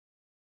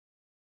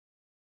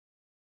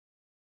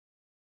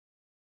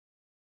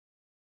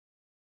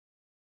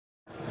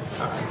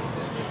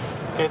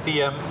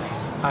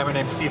Hi, my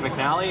name's Steve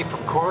McNally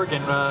from KORG,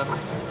 and a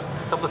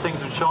couple of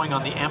things I'm showing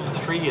on the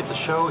M3 at the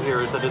show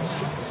here is that it's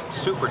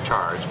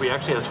Supercharge. We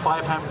actually have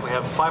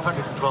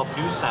 512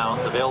 new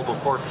sounds available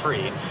for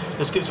free.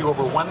 This gives you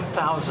over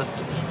 1,000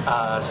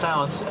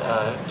 sounds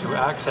to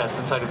access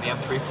inside of the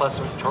M3, plus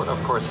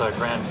of course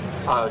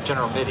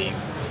general MIDI.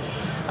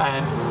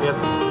 And we have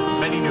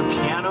many new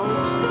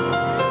pianos,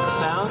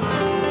 sounds.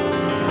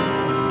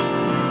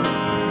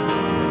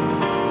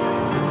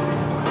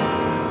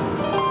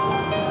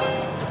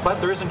 But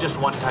there isn't just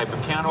one type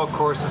of piano, of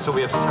course, and so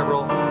we have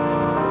several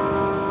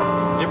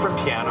different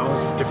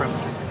pianos, different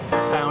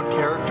sound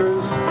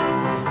characters.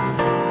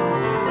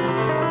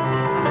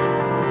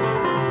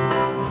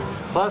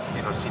 Plus,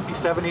 you know,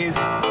 CP70s.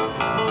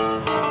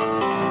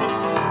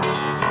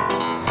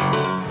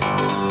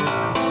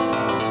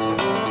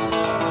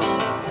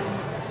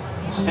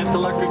 Synth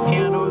electric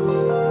pianos,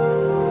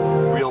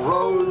 real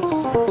Rhodes.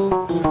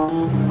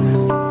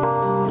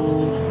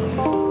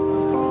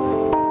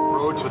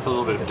 With a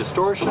little bit of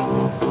distortion.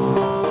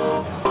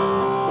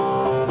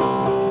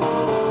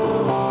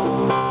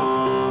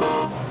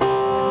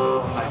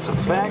 Nice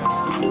effects.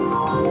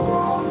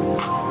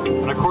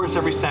 And of course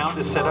every sound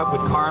is set up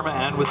with Karma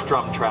and with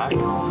drum track.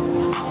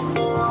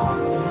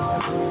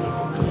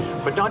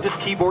 But not just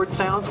keyboard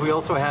sounds, we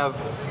also have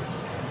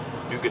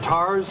new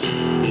guitars.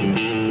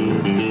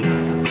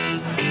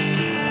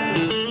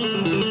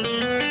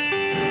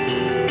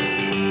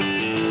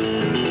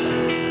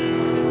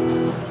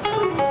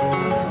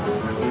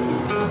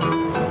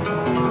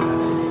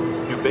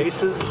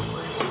 Basses.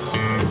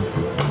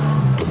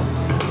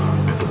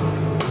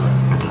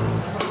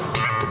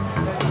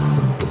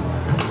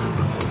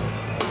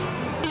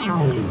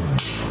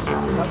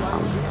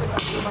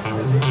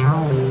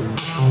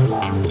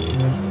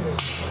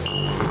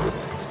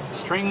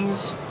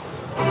 Strings.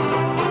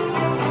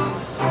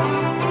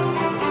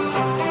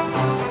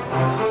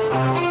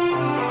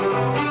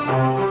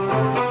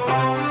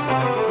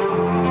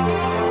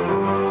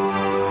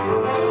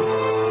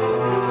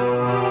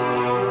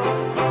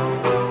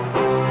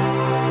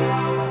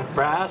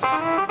 Brass,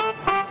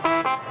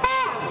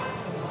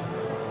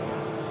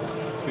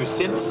 new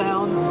synth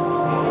sounds,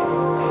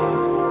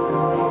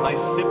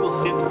 nice simple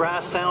synth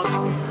brass sounds,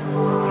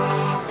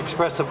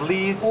 expressive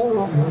leads,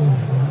 new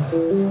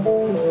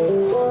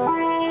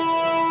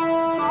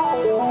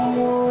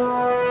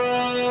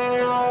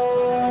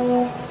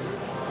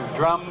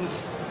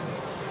drums,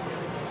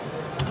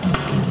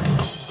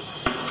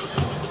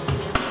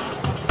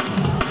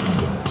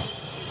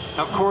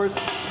 of course.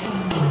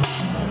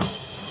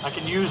 I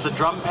can use the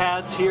drum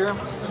pads here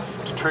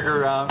to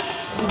trigger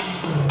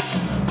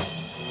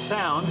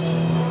sounds,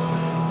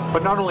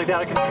 but not only that,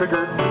 I can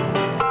trigger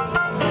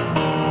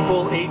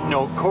full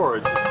 8-note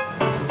chords.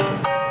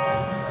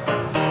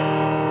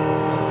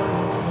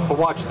 But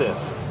watch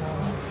this.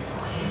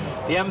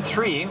 The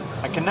M3,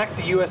 I connect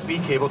the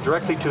USB cable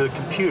directly to the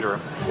computer,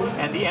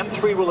 and the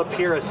M3 will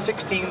appear as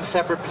 16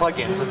 separate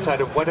plugins inside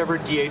of whatever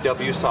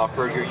DAW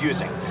software you're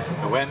using.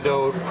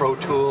 Nuendo, Pro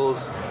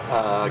Tools,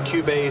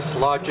 Cubase,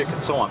 Logic,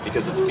 and so on,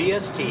 because it's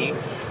VST,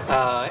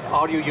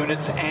 audio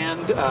units,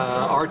 and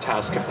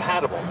RTAS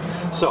compatible.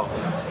 So,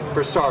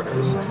 for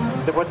starters,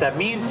 what that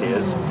means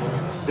is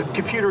the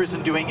computer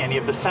isn't doing any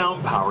of the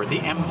sound power. The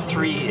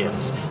M3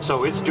 is.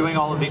 So it's doing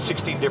all of these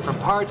 16 different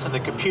parts, and the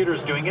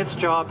computer's doing its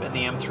job, and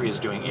the M3 is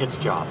doing its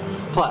job.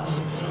 Plus,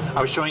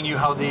 I was showing you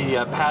how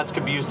the pads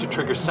can be used to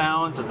trigger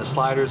sounds, and the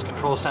sliders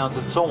control sounds,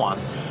 and so on.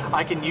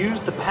 I can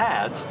use the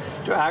pads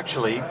to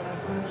actually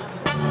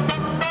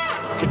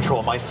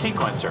control my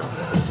sequencer.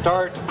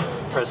 Start,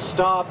 press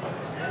stop,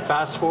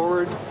 fast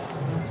forward,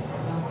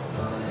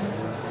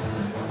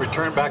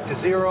 return back to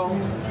 0,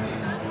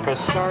 press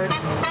start,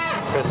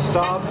 press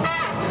stop,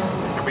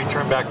 and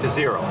return back to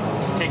 0.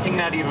 Taking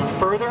that even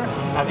further,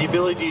 I have the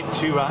ability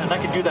to, and I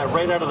can do that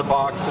right out of the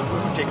box,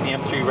 and take the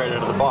M3 right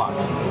out of the box.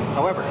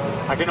 However,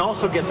 I can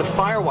also get the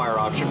FireWire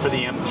option for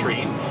the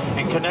M3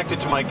 and connect it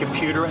to my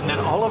computer, and then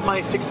all of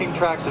my 16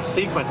 tracks of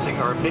sequencing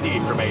or MIDI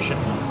information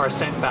are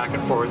sent back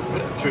and forth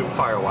through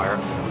FireWire,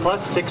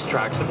 plus 6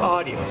 tracks of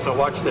audio. So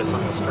watch this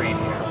on the screen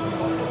here.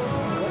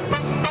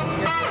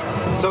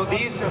 So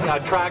these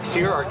tracks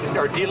here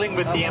are dealing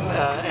with the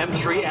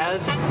M3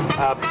 as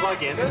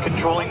plugins,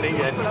 controlling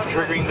and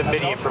triggering the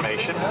MIDI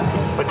information.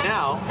 But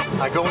now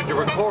I go into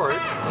record,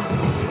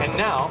 and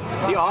now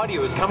the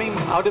audio is coming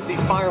out of the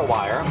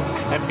FireWire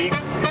and being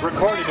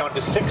recorded onto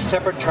 6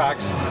 separate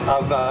tracks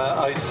of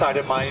inside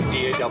of my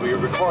DAW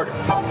recorder.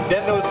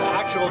 Then those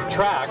actual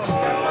tracks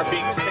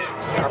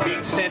are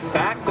being sent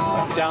back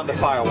down the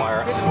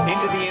FireWire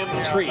into the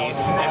M3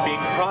 and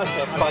being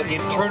processed by the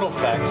internal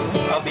effects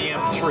of the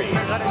M3.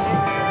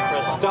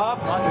 Press stop,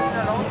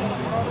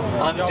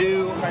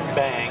 undo,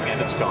 bang,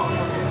 and it's gone.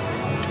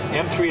 The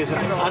M3 is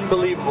an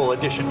unbelievable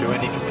addition to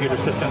any computer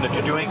system that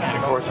you're doing, and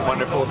of course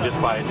wonderful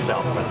just by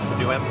itself. That's the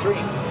new M3.